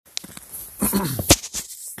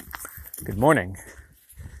Good morning.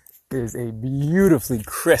 It is a beautifully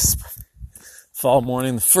crisp fall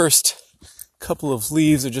morning. The first couple of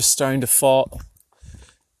leaves are just starting to fall.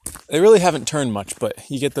 They really haven't turned much, but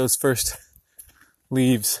you get those first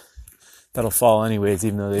leaves that'll fall anyways,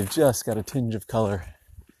 even though they've just got a tinge of color.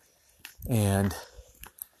 And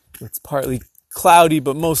it's partly cloudy,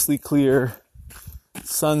 but mostly clear.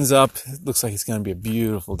 Sun's up. It looks like it's going to be a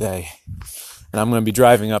beautiful day. And I'm going to be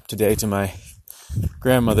driving up today to my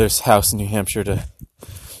grandmother's house in New Hampshire.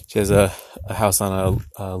 She has a house on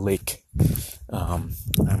a lake. I'm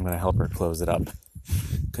going to help her close it up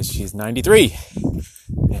because she's 93.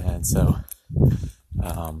 And so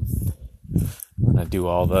I'm going to do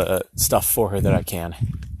all the stuff for her that I can.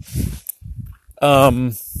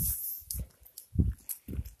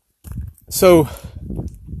 So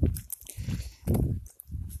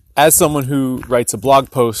as someone who writes a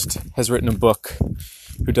blog post, has written a book,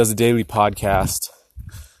 who does a daily podcast,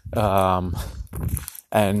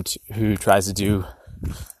 and who tries to do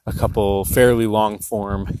a couple fairly long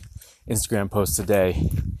form Instagram posts a day,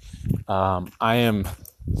 I am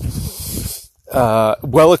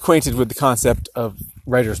well acquainted with the concept of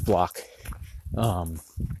writer's block, and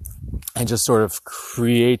just sort of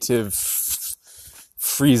creative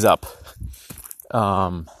freeze up.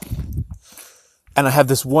 And I have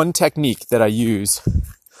this one technique that I use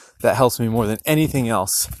that helps me more than anything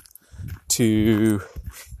else to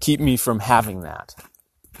keep me from having that.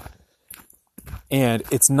 And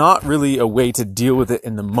it's not really a way to deal with it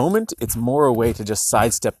in the moment. It's more a way to just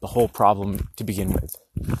sidestep the whole problem to begin with.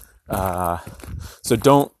 So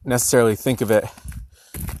don't necessarily think of it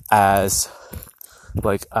as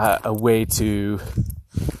like a way to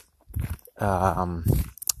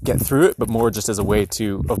get through it, but more just as a way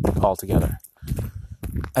to open it all together.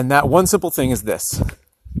 And that one simple thing is this.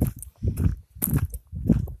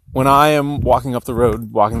 When I am walking up the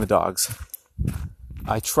road, walking the dogs,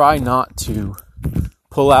 I try not to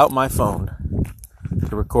pull out my phone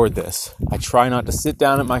to record this. I try not to sit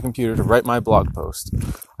down at my computer to write my blog post.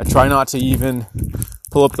 I try not to even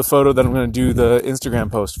pull up the photo that I'm going to do the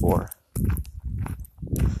Instagram post for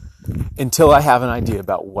until I have an idea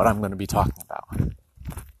about what I'm going to be talking about.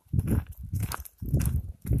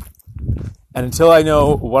 And until I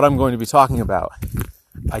know what I'm going to be talking about,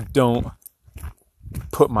 I don't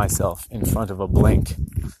put myself in front of a blank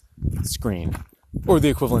screen, or the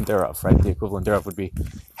equivalent thereof, right? The equivalent thereof would be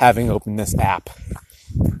having opened this app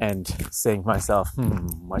and saying to myself,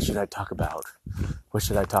 what should I talk about? What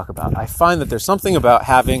should I talk about? I find that there's something about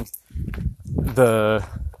having the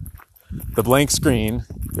blank screen,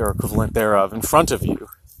 or equivalent thereof, in front of you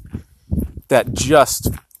that just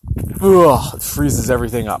freezes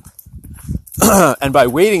everything up. And by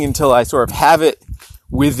waiting until I sort of have it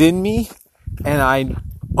within me, and I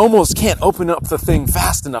almost can't open up the thing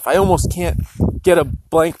fast enough, I almost can't get a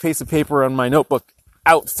blank piece of paper on my notebook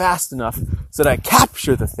out fast enough so that I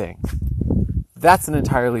capture the thing, that's an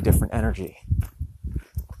entirely different energy,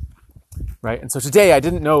 right? And so today I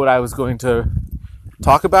didn't know what I was going to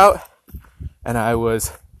talk about, and I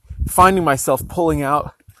was finding myself pulling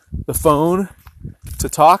out the phone to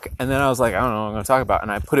talk, and then I was like, I don't know what I'm going to talk about,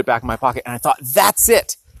 and I put it back in my pocket, and I thought, that's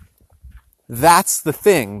it. That's the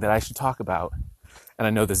thing that I should talk about. And I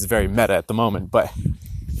know this is very meta at the moment, but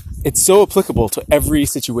it's so applicable to every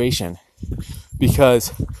situation, because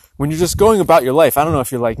when you're just going about your life, I don't know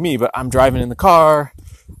if you're like me, but I'm driving in the car.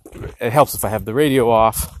 It helps if I have the radio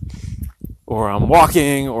off, or I'm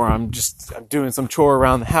walking, or I'm doing some chore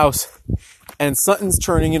around the house, and something's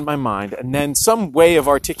churning in my mind, and then some way of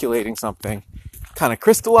articulating something kind of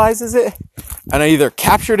crystallizes it, and I either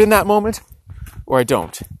capture it in that moment or I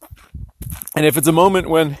don't. And if it's a moment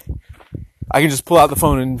when I can just pull out the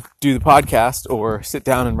phone and do the podcast or sit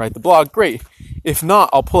down and write the blog, great. If not,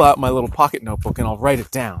 I'll pull out my little pocket notebook and I'll write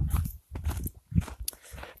it down.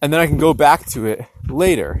 And then I can go back to it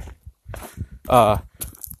later.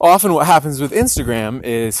 Often what happens with Instagram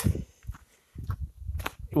is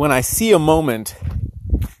when I see a moment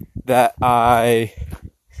that I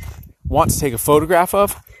want to take a photograph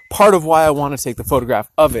of, part of why I want to take the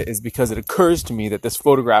photograph of it is because it occurs to me that this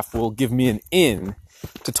photograph will give me an in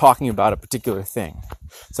to talking about a particular thing.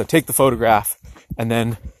 So I take the photograph, and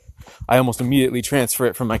then I almost immediately transfer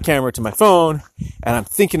it from my camera to my phone, and I'm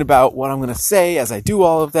thinking about what I'm going to say as I do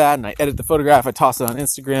all of that, and I edit the photograph, I toss it on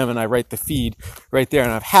Instagram, and I write the feed right there,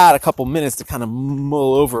 and I've had a couple minutes to kind of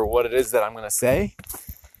mull over what it is that I'm going to say,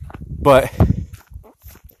 but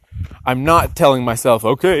I'm not telling myself,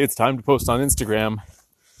 okay, it's time to post on Instagram.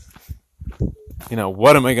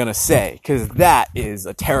 What am I going to say? Because that is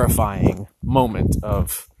a terrifying moment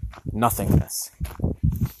of nothingness.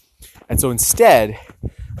 And so instead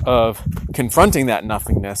of confronting that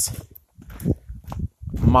nothingness,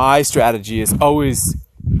 my strategy is always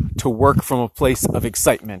to work from a place of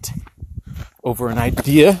excitement over an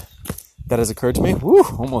idea that has occurred to me. Woo,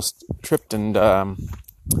 almost tripped and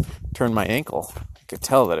turned my ankle. I could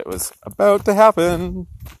tell that it was about to happen,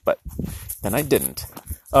 but then I didn't.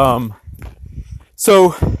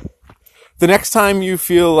 So the next time you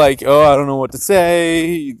feel like, oh, I don't know what to say,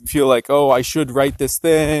 you feel like, oh, I should write this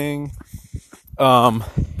thing,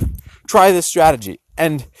 try this strategy.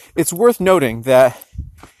 And it's worth noting that,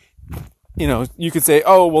 you could say,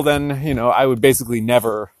 oh, well then, I would basically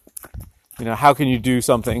never, how can you do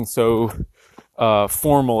something so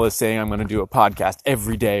formal as saying I'm going to do a podcast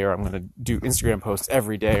every day, or I'm going to do Instagram posts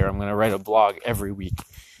every day, or I'm going to write a blog every week?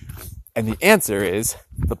 And the answer is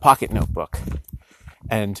the pocket notebook.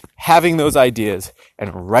 And having those ideas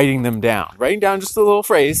and writing down just a little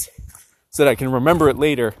phrase so that I can remember it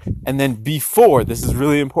later. And then this is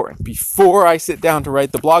really important, before I sit down to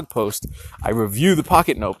write the blog post, I review the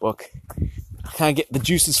pocket notebook, kind of get the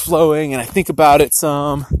juices flowing, and I think about it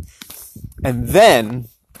some. And then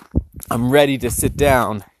I'm ready to sit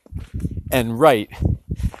down and write.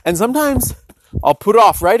 And sometimes I'll put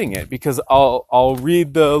off writing it because I'll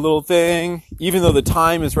read the little thing, even though the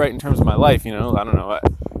time is right in terms of my life, I don't know, I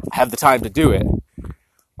have the time to do it.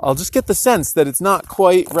 I'll just get the sense that it's not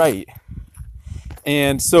quite right.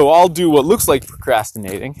 And so I'll do what looks like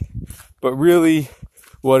procrastinating, but really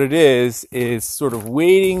what it is sort of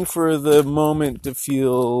waiting for the moment to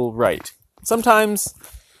feel right. Sometimes,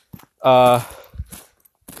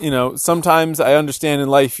 sometimes I understand in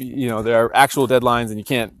life, there are actual deadlines and you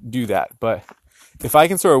can't do that. But if I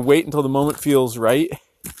can sort of wait until the moment feels right,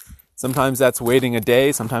 sometimes that's waiting a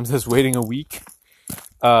day, sometimes that's waiting a week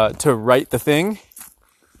to write the thing.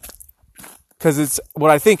 Because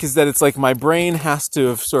what I think is that it's like my brain has to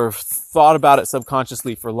have sort of thought about it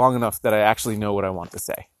subconsciously for long enough that I actually know what I want to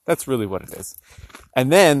say. That's really what it is.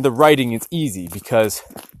 And then the writing is easy because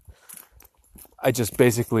I just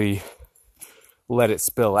basically let it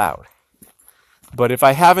spill out. But if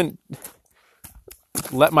I haven't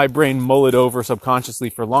let my brain mull it over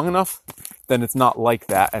subconsciously for long enough, then it's not like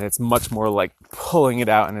that, and it's much more like pulling it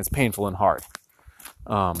out, and it's painful and hard.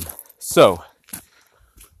 So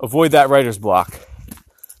avoid that writer's block.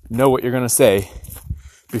 Know what you're going to say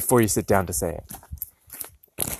before you sit down to say it.